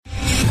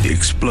The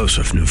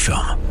explosive new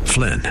film,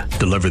 Flynn,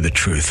 deliver the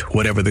truth,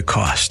 whatever the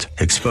cost,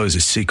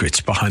 exposes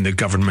secrets behind the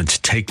government's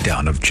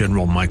takedown of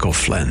General Michael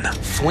Flynn.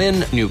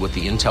 Flynn knew what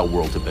the intel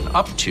world had been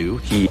up to.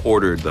 He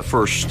ordered the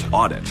first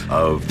audit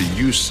of the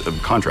use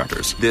of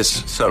contractors.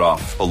 This set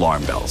off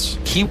alarm bells.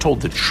 He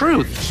told the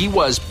truth. He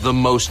was the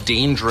most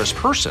dangerous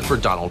person for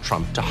Donald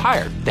Trump to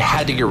hire. They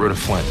had to get rid of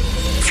Flynn.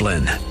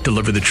 Flynn,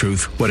 deliver the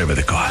truth, whatever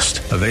the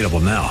cost. Available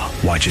now.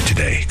 Watch it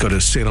today. Go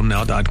to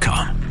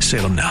salemnow.com.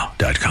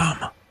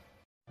 salemnow.com.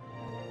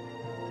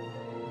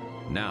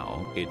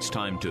 Now it's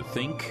time to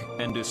think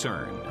and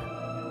discern.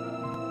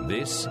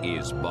 This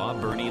is Bob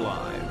Burney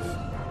Live.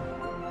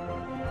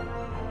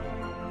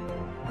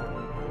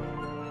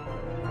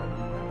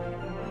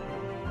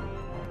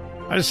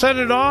 I said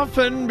it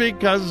often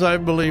because I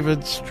believe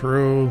it's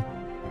true.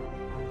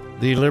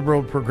 The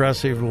liberal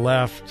progressive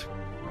left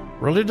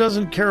really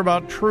doesn't care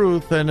about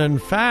truth, and in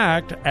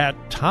fact,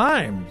 at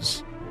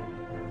times,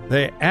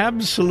 they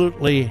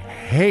absolutely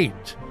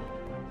hate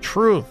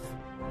truth,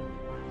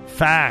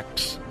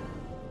 facts,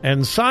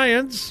 and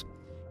science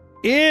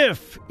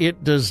if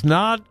it does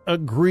not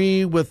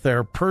agree with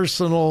their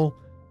personal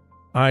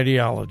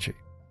ideology.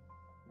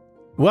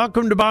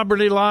 Welcome to Bob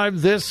Burney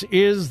Live. This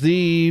is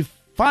the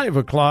 5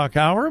 o'clock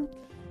hour.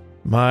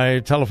 My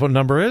telephone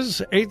number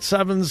is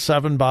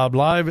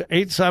 877-BOB-LIVE,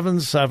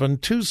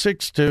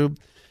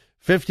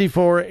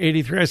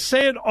 877-262-5483. I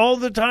say it all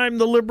the time.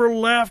 The liberal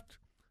left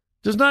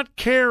does not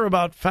care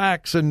about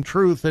facts and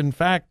truth. In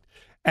fact,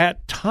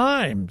 at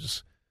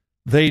times,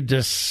 they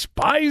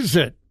despise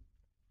it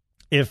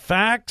if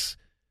facts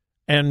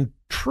and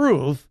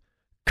truth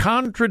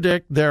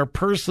contradict their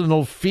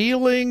personal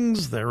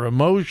feelings, their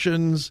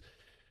emotions,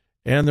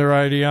 and their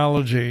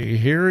ideology.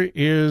 Here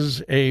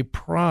is a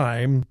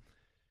prime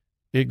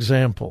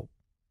example.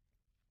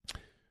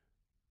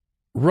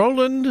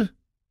 Roland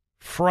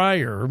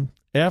Fryer,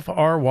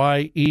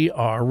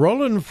 F-R-Y-E-R,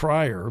 Roland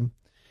Fryer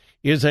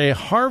is a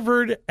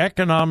Harvard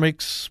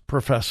economics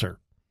professor.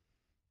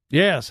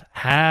 Yes,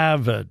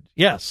 Harvard,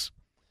 yes.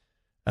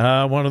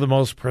 One of the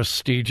most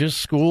prestigious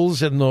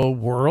schools in the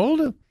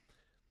world.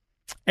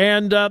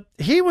 And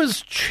he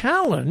was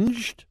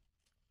challenged,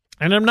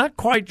 and I'm not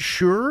quite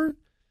sure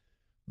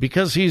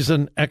because he's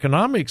an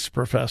economics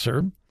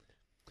professor,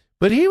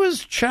 but he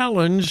was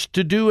challenged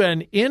to do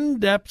an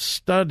in-depth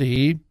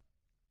study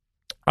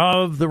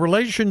of the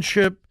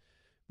relationship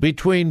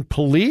between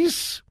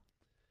police,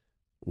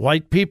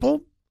 white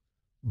people,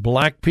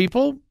 black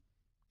people,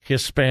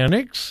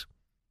 Hispanics,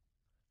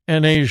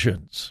 and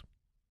Asians.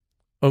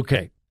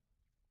 Okay.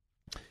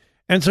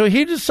 And so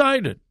he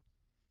decided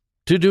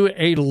to do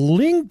a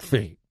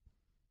lengthy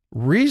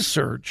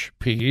research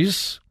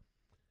piece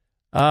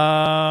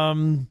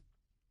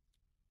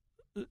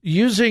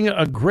using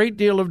a great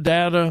deal of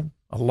data,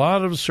 a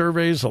lot of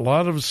surveys, a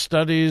lot of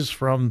studies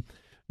from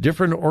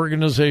different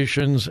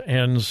organizations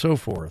and so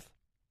forth.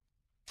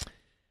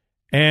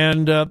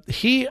 And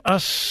he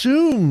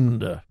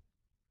assumed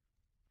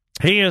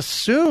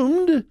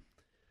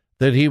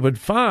that he would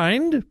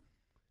find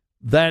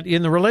that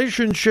in the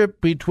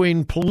relationship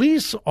between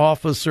police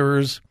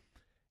officers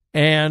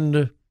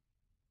and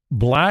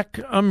black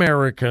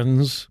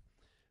Americans,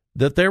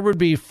 that there would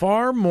be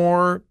far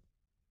more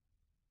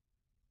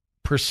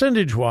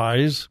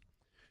percentage-wise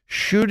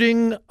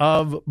shooting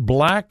of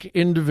black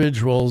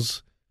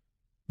individuals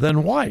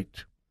than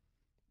white.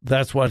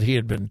 That's what he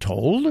had been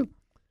told.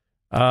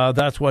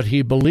 That's what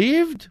he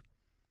believed.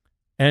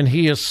 And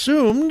he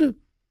assumed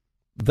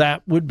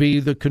that would be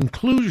the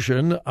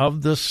conclusion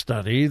of the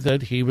study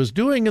that he was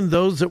doing, and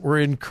those that were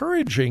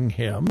encouraging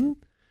him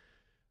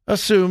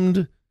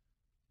assumed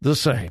the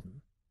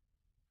same.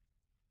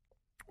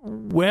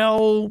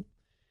 Well,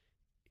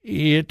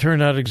 it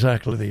turned out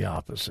exactly the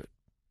opposite.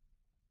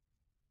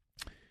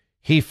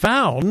 He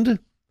found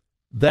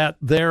that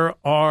there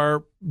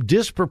are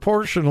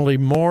disproportionately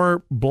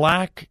more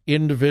black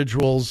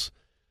individuals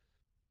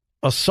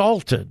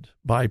assaulted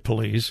by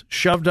police,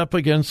 shoved up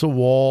against a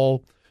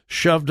wall,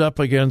 shoved up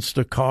against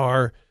a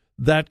car,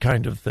 that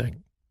kind of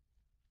thing.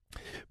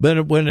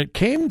 But when it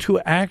came to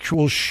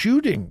actual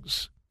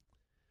shootings,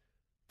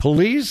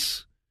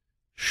 police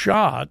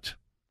shot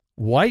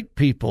white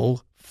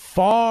people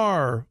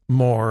far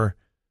more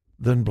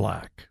than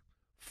black.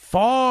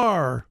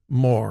 Far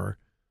more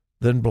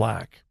than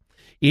black.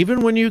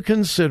 Even when you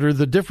consider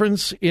the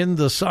difference in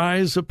the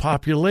size of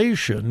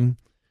population,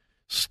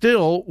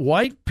 still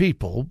white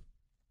people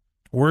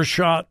were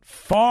shot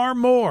far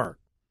more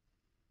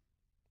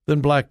than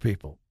black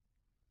people.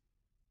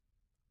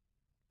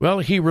 Well,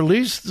 he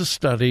released the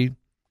study,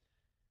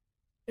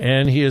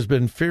 and he has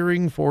been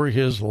fearing for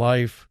his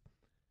life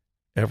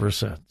ever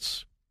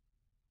since.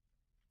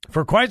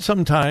 For quite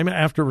some time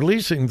after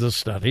releasing the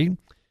study,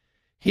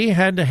 he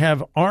had to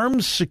have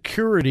armed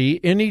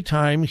security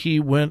anytime he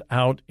went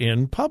out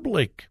in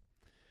public.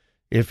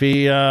 If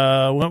he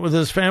went with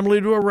his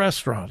family to a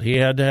restaurant, he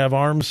had to have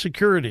armed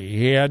security.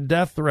 He had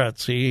death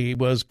threats. He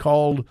was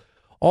called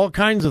all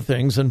kinds of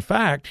things. In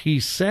fact, he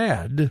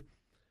said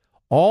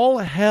all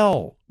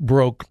hell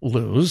broke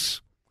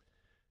loose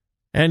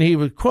And he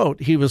was,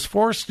 quote, he was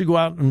forced to go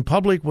out in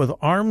public with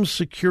armed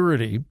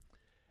security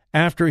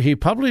after he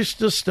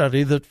published a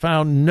study that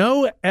found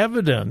no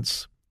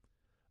evidence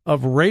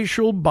of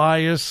racial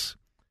bias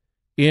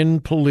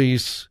in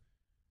police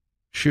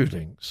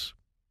shootings.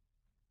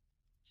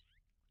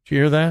 Did you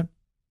hear that?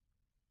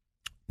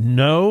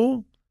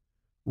 No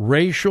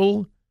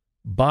racial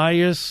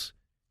bias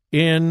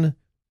in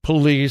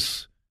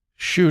police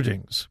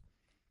shootings.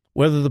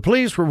 Whether the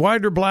police were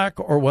white or black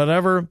or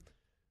whatever,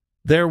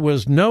 there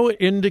was no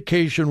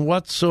indication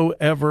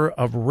whatsoever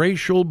of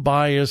racial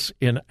bias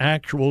in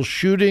actual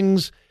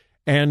shootings.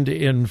 And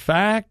in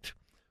fact,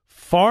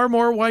 far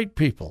more white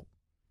people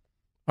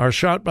are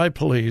shot by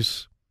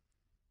police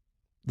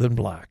than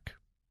black.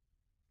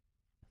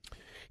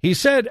 He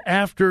said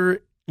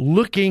after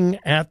looking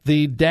at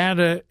the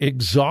data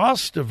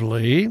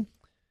exhaustively,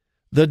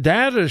 the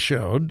data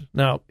showed,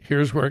 now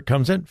here's where it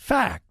comes in,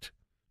 fact,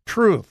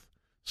 truth,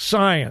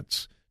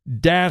 science,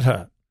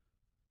 data,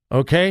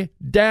 okay?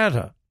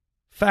 Data,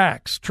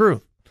 facts,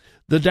 truth.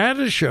 The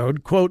data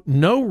showed, quote,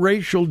 no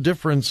racial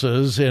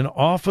differences in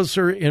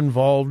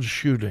officer-involved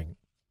shooting.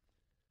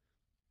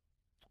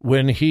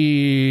 When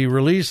he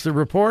released the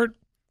report,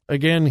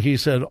 again, he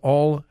said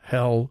all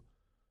hell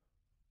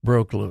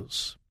broke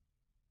loose.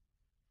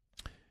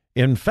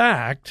 In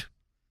fact,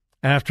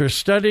 after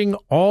studying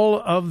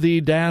all of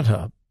the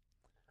data,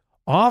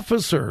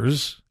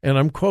 officers, and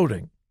I'm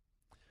quoting,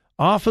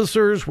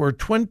 officers were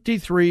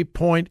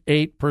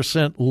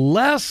 23.8%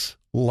 less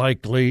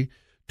likely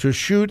to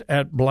shoot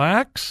at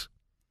blacks,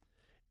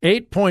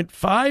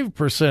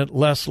 8.5%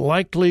 less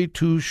likely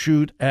to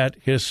shoot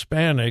at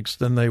Hispanics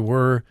than they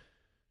were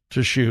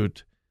to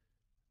shoot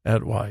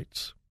at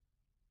whites.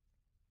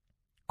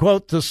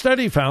 Quote, the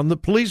study found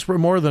that police were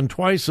more than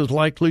twice as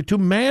likely to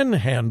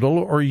manhandle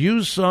or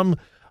use some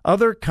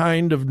other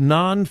kind of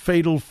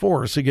non-fatal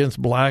force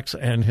against blacks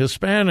and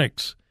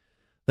Hispanics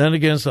than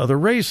against other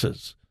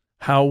races.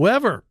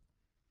 However,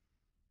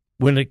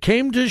 when it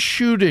came to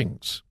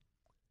shootings,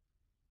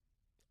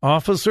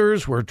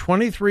 officers were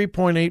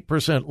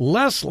 23.8%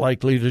 less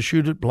likely to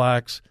shoot at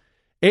blacks,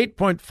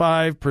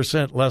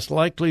 8.5% less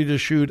likely to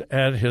shoot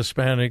at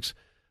Hispanics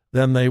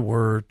than they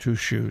were to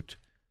shoot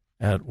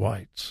at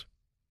whites.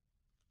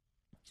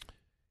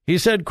 He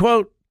said,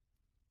 quote,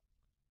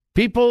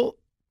 people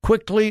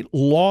quickly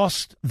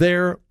lost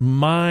their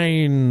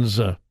minds.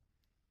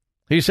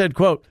 He said,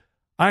 quote,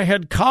 I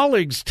had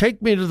colleagues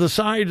take me to the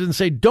side and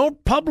say,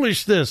 don't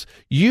publish this.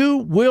 You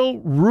will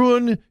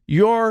ruin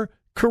your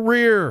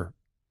career.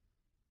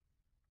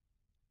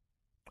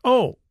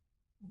 Oh,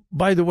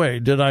 by the way,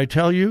 did I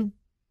tell you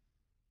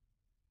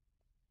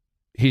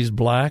he's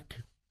black?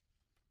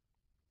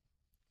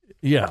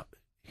 Yeah,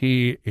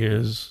 he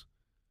is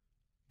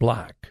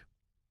black.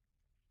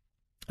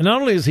 And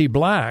not only is he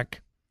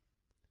black,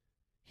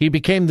 he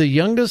became the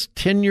youngest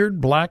tenured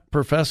black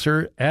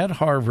professor at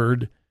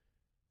Harvard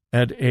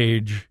at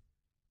age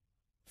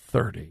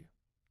 30.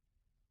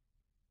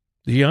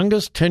 The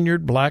youngest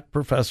tenured black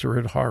professor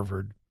at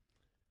Harvard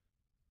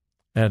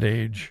at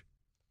age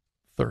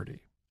 30.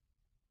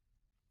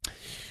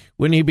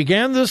 When he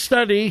began this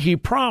study, he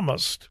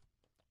promised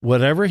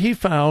whatever he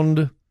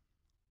found,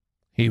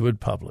 he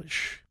would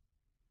publish.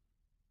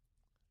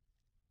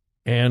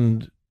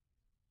 And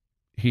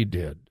he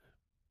did.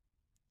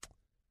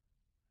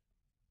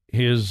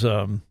 His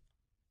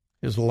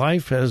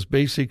life has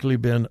basically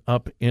been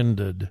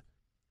upended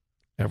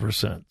ever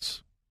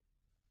since.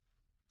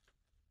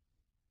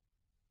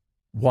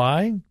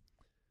 Why?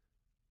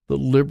 The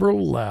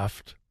liberal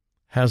left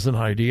has an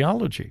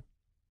ideology.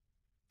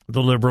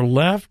 The liberal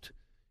left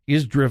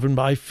is driven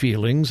by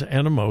feelings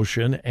and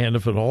emotion and,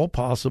 if at all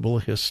possible,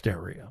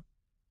 hysteria.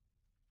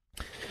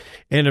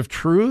 And if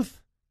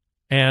truth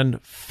and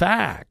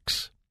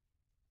facts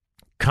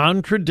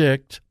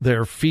contradict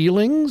their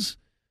feelings,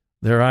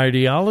 their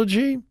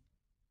ideology,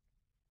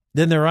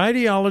 then their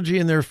ideology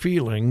and their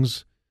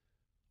feelings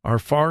are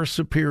far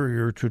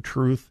superior to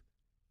truth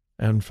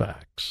and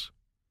facts.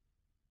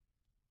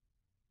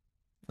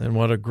 And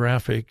what a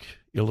graphic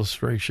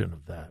illustration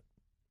of that.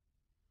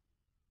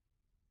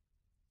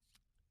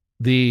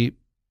 The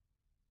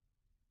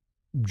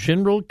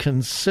general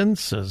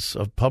consensus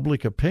of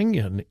public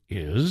opinion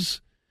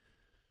is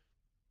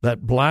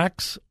that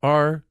blacks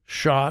are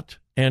shot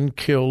and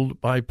killed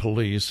by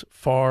police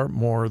far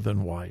more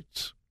than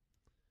whites.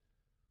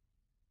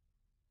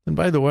 And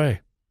by the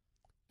way,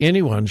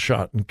 anyone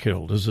shot and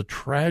killed is a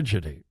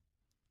tragedy.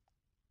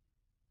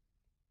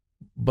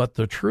 But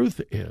the truth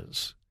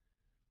is,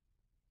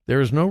 there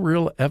is no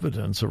real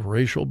evidence of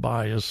racial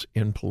bias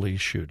in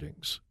police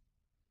shootings.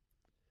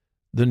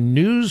 The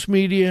news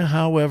media,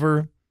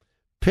 however,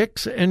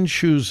 picks and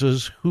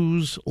chooses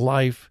whose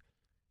life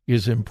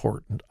is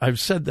important. I've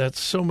said that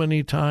so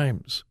many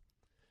times.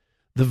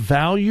 The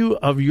value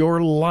of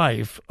your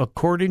life,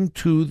 according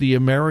to the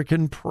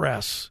American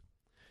press,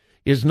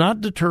 is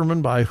not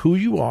determined by who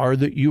you are,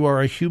 that you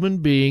are a human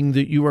being,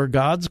 that you are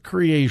God's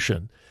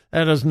creation.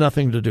 That has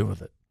nothing to do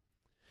with it.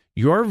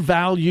 Your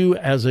value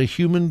as a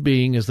human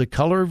being is the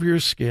color of your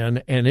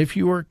skin, and if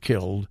you are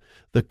killed,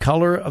 the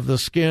color of the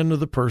skin of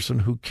the person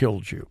who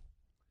killed you.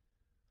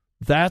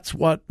 That's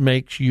what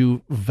makes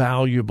you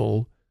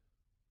valuable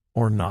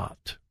or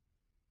not.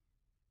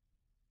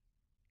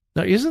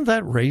 Now, isn't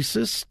that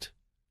racist?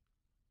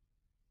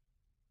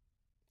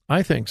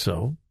 I think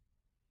so.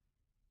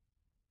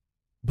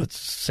 But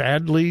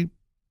sadly,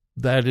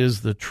 that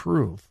is the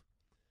truth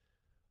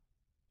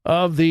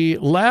of the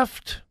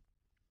left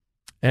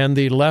and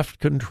the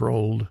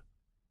left-controlled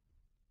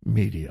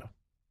media.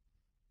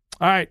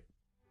 All right,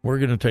 we're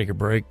going to take a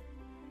break.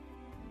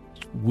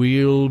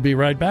 We'll be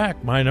right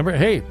back. My number,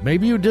 hey,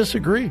 maybe you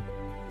disagree.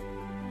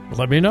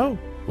 Let me know.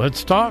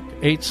 Let's talk.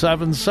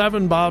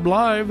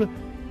 877-BOB-LIVE,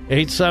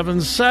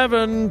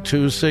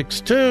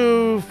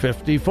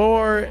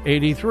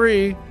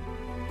 877-262-5483.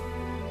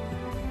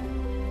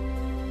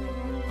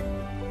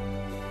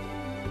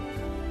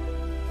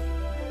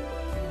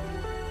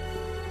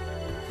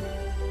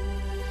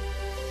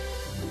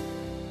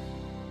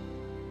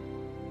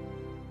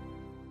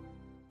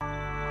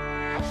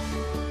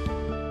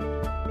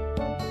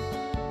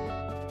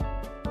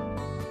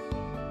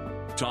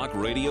 Talk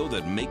radio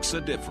that makes a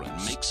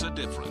difference. Makes a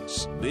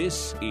difference.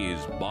 This is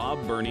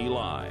Bob Burney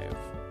Live.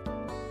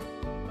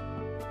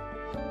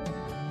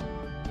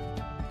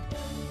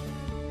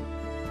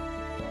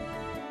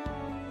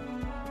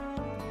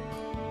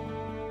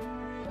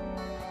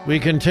 We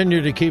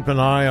continue to keep an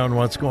eye on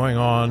what's going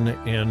on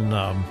in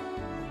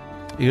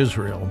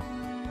Israel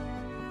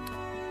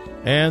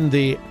and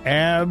the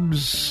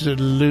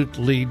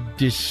absolutely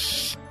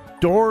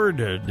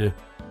distorted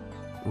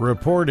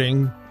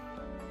reporting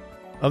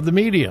of the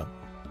media.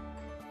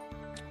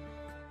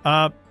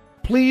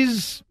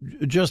 Please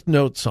just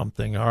note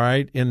something, all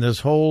right, in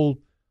this whole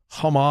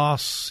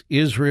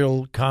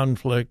Hamas-Israel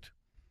conflict.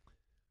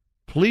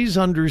 Please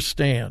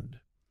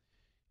understand,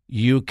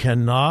 you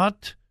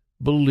cannot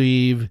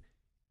believe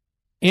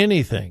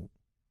anything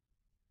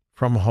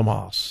from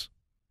Hamas.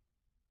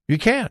 You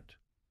can't.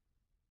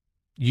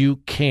 You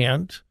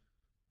can't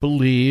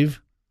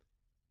believe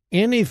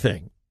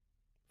anything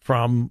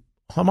from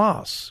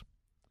Hamas.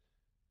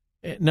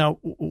 Now,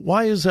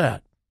 why is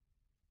that?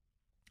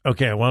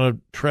 Okay, I want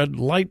to tread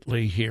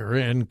lightly here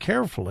and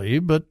carefully,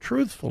 but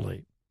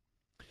truthfully.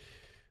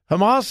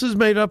 Hamas is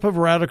made up of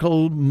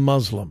radical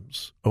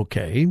Muslims,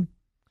 okay?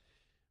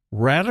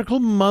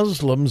 Radical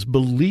Muslims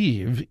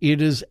believe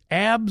it is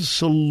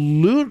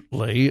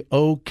absolutely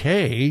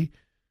okay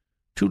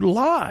to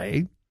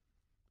lie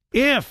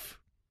if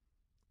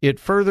it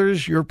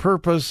furthers your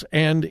purpose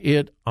and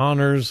it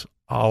honors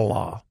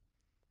Allah.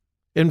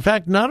 In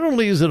fact, not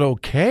only is it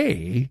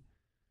okay,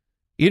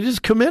 it is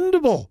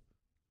commendable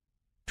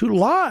to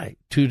lie,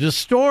 to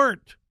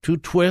distort, to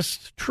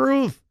twist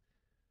truth.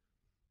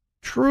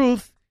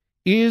 Truth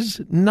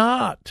is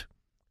not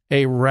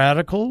a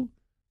radical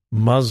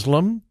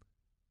Muslim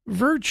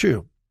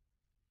virtue.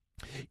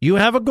 You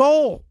have a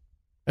goal,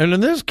 and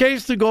in this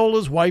case, the goal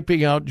is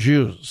wiping out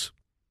Jews.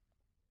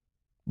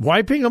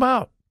 Wiping them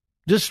out,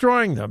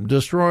 destroying them.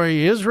 Destroy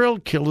Israel,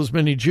 kill as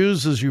many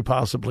Jews as you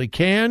possibly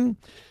can.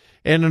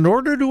 And in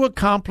order to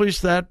accomplish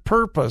that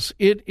purpose,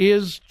 it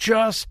is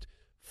just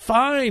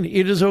fine.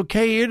 It is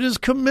okay. It is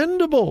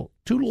commendable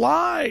to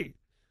lie.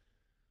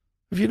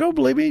 If you don't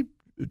believe me,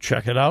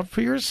 check it out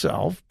for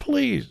yourself,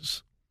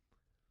 please.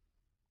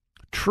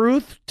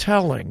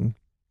 Truth-telling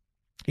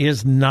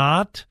is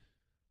not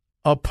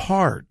a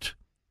part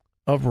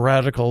of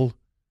radical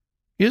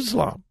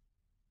Islam.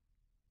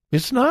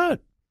 It's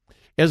not.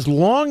 As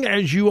long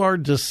as you are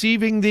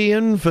deceiving the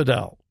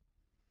infidel.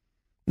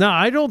 Now,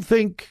 I don't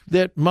think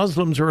that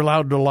Muslims are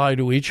allowed to lie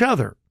to each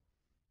other.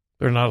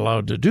 They're not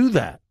allowed to do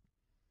that.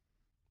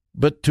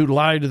 But to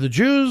lie to the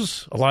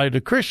Jews, a lie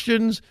to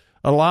Christians,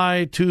 a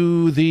lie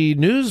to the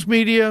news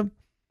media,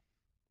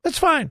 that's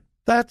fine.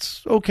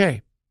 That's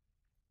okay.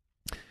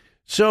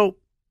 So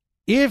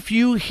if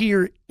you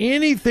hear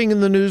anything in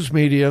the news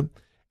media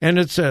and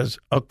it says,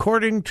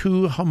 according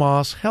to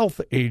Hamas Health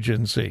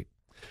Agency,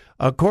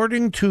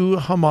 according to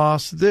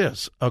Hamas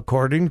this,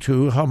 according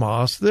to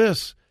Hamas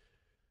this,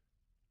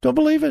 don't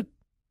believe it.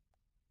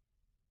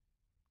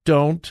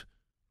 Don't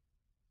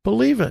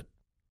believe it.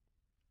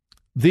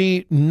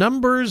 The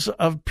numbers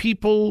of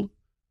people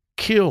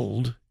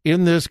killed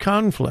in this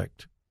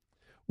conflict,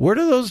 where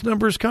do those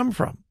numbers come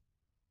from?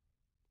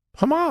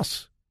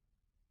 Hamas.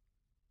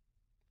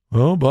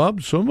 Well,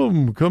 Bob, some of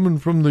them coming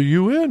from the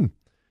UN.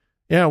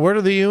 Yeah, where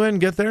do the UN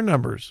get their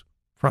numbers?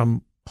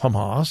 From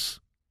Hamas.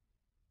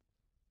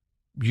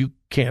 You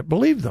can't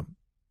believe them.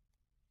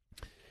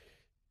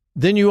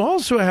 Then you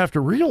also have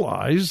to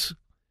realize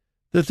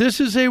that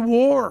this is a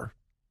war.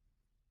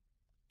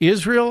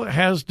 Israel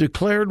has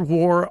declared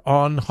war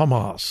on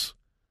Hamas.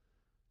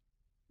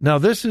 Now,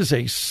 this is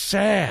a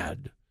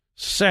sad,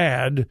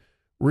 sad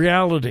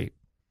reality.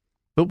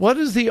 But what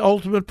is the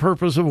ultimate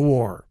purpose of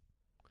war?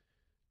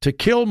 To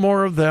kill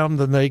more of them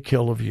than they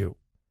kill of you.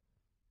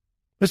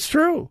 It's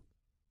true.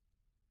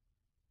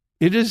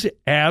 It is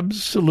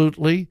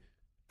absolutely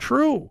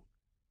true.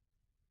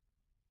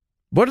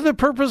 What are the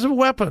purpose of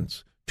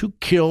weapons? To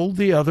kill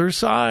the other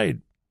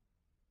side.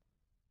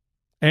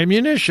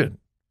 Ammunition,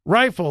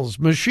 rifles,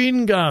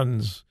 machine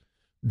guns,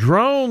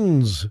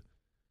 drones.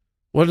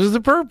 What is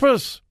the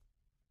purpose?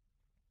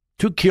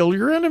 To kill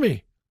your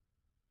enemy.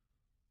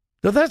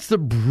 Now, that's the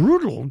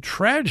brutal,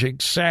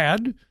 tragic,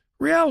 sad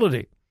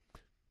reality.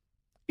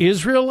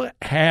 Israel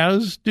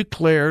has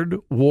declared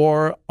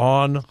war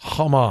on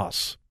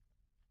Hamas.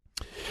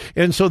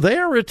 And so they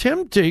are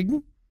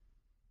attempting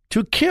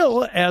to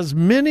kill as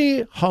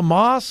many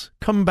Hamas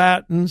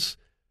combatants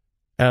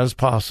as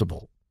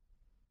possible.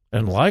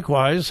 And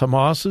likewise,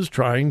 Hamas is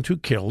trying to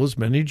kill as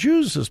many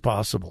Jews as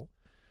possible.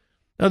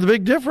 Now, the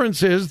big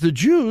difference is the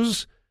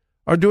Jews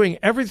are doing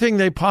everything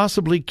they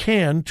possibly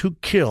can to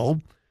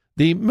kill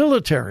the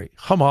military,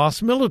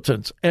 Hamas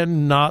militants,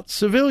 and not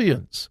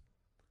civilians.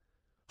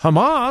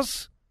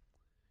 Hamas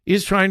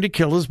is trying to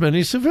kill as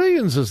many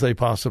civilians as they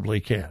possibly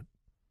can.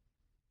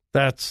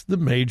 That's the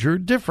major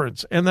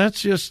difference. And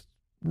that's just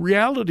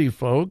reality,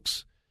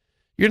 folks.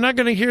 You're not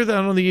going to hear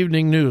that on the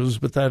evening news,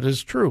 but that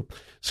is true.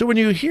 So when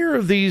you hear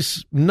of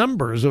these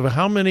numbers of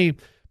how many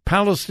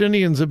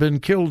Palestinians have been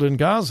killed in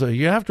Gaza,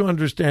 you have to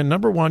understand,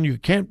 number one, you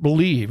can't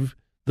believe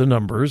the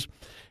numbers.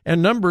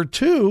 And number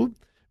two,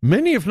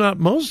 many, if not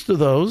most of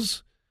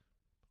those,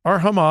 are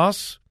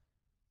Hamas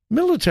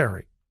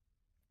military,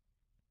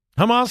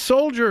 Hamas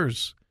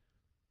soldiers.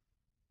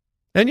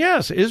 And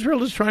yes,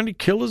 Israel is trying to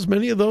kill as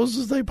many of those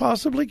as they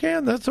possibly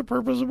can. That's the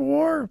purpose of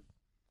war.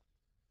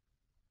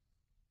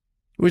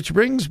 Which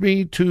brings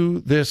me to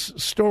this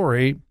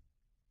story.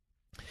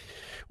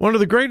 One of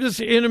the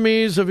greatest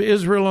enemies of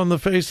Israel on the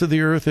face of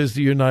the earth is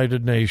the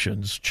United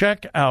Nations.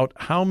 Check out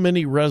how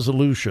many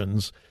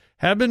resolutions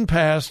have been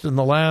passed in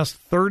the last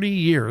 30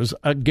 years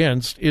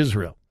against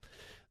Israel.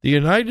 The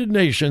United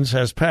Nations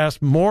has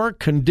passed more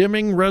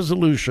condemning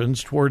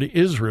resolutions toward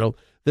Israel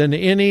than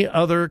any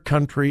other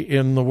country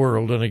in the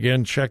world. And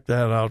again, check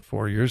that out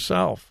for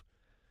yourself.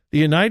 The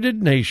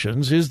United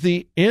Nations is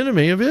the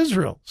enemy of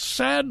Israel,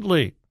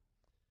 sadly.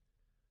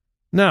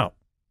 Now,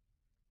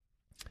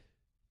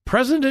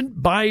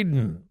 President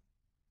Biden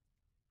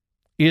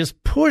is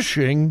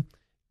pushing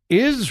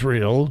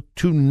Israel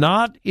to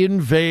not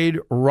invade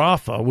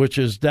Rafah, which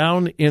is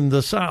down in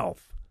the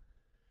south.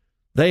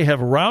 They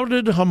have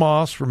routed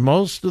Hamas from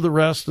most of the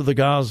rest of the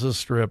Gaza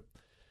Strip,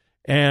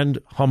 and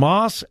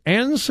Hamas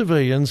and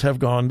civilians have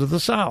gone to the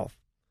south.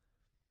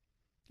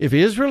 If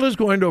Israel is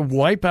going to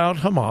wipe out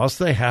Hamas,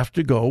 they have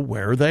to go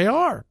where they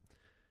are.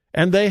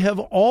 And they have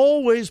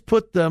always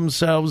put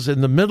themselves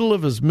in the middle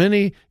of as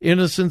many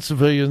innocent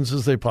civilians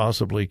as they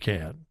possibly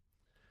can.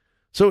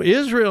 So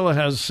Israel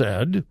has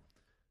said,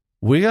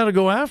 we got to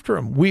go after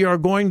them. We are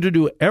going to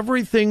do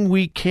everything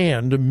we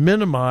can to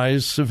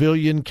minimize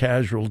civilian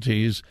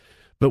casualties,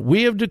 but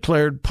we have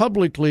declared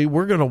publicly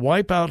we're going to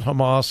wipe out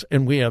Hamas,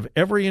 and we have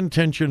every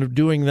intention of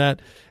doing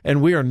that,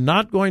 and we are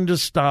not going to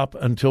stop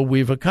until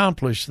we've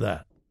accomplished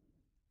that.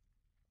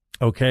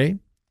 Okay?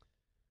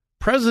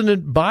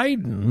 President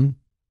Biden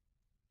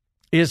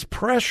is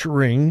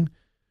pressuring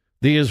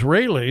the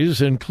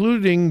Israelis,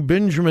 including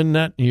Benjamin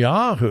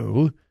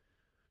Netanyahu,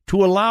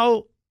 to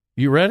allow,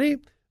 you ready?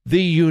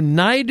 The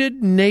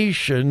United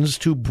Nations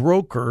to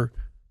broker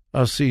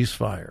a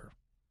ceasefire.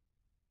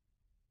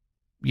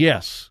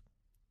 Yes,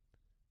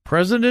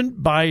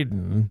 President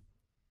Biden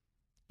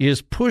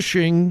is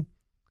pushing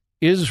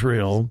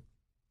Israel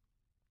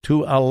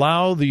to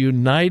allow the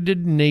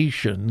United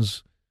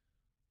Nations,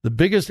 the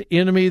biggest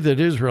enemy that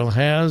Israel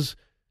has,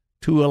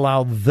 to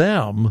allow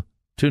them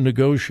to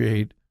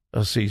negotiate a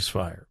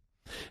ceasefire.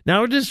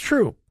 Now, it is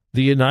true,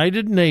 the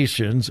United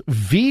Nations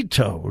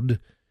vetoed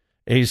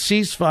a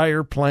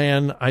ceasefire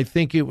plan, I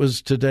think it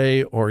was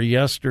today or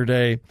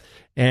yesterday,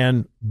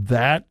 and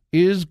that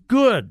is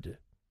good.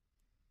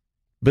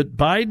 But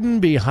Biden,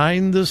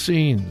 behind the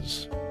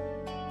scenes,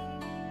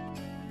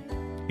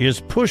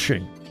 is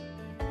pushing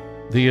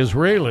the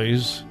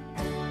Israelis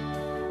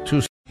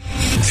to...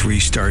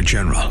 3-star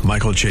General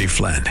Michael J.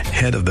 Flynn,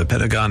 head of the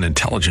Pentagon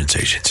Intelligence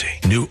Agency,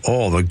 knew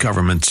all the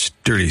government's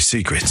dirty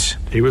secrets.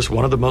 He was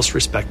one of the most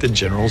respected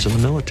generals in the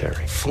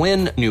military.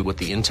 Flynn knew what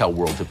the intel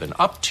world had been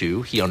up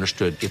to. He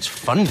understood its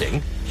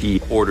funding.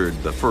 He ordered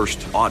the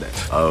first audit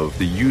of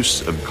the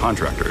use of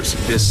contractors.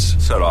 This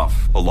set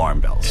off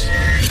alarm bells.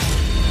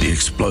 The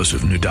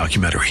explosive new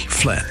documentary,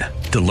 Flynn,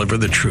 Deliver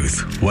the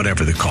Truth,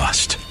 Whatever the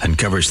Cost,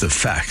 uncovers the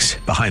facts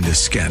behind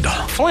this scandal.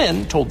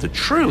 Flynn told the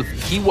truth.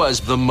 He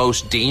was the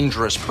most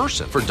dangerous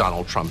person for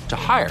Donald Trump to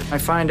hire. I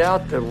find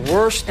out the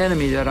worst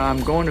enemy that I'm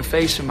going to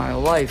face in my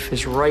life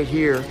is right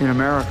here in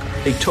America.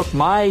 They took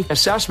my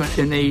assessment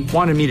and they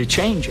wanted me to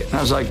change it. And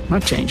I was like, I'm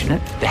not changing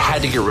it. They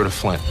had to get rid of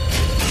Flynn.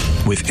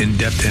 With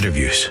in-depth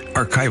interviews,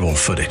 archival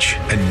footage,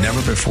 and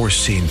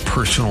never-before-seen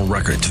personal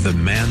records of the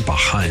man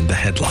behind the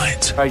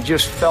headlines. I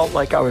just felt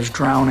like I was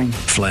drowning.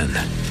 Flynn,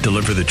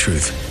 Deliver the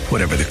Truth,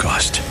 Whatever the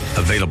Cost.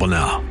 Available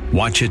now.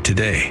 Watch it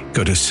today.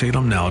 Go to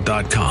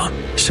salemnow.com.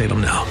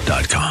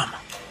 salemnow.com.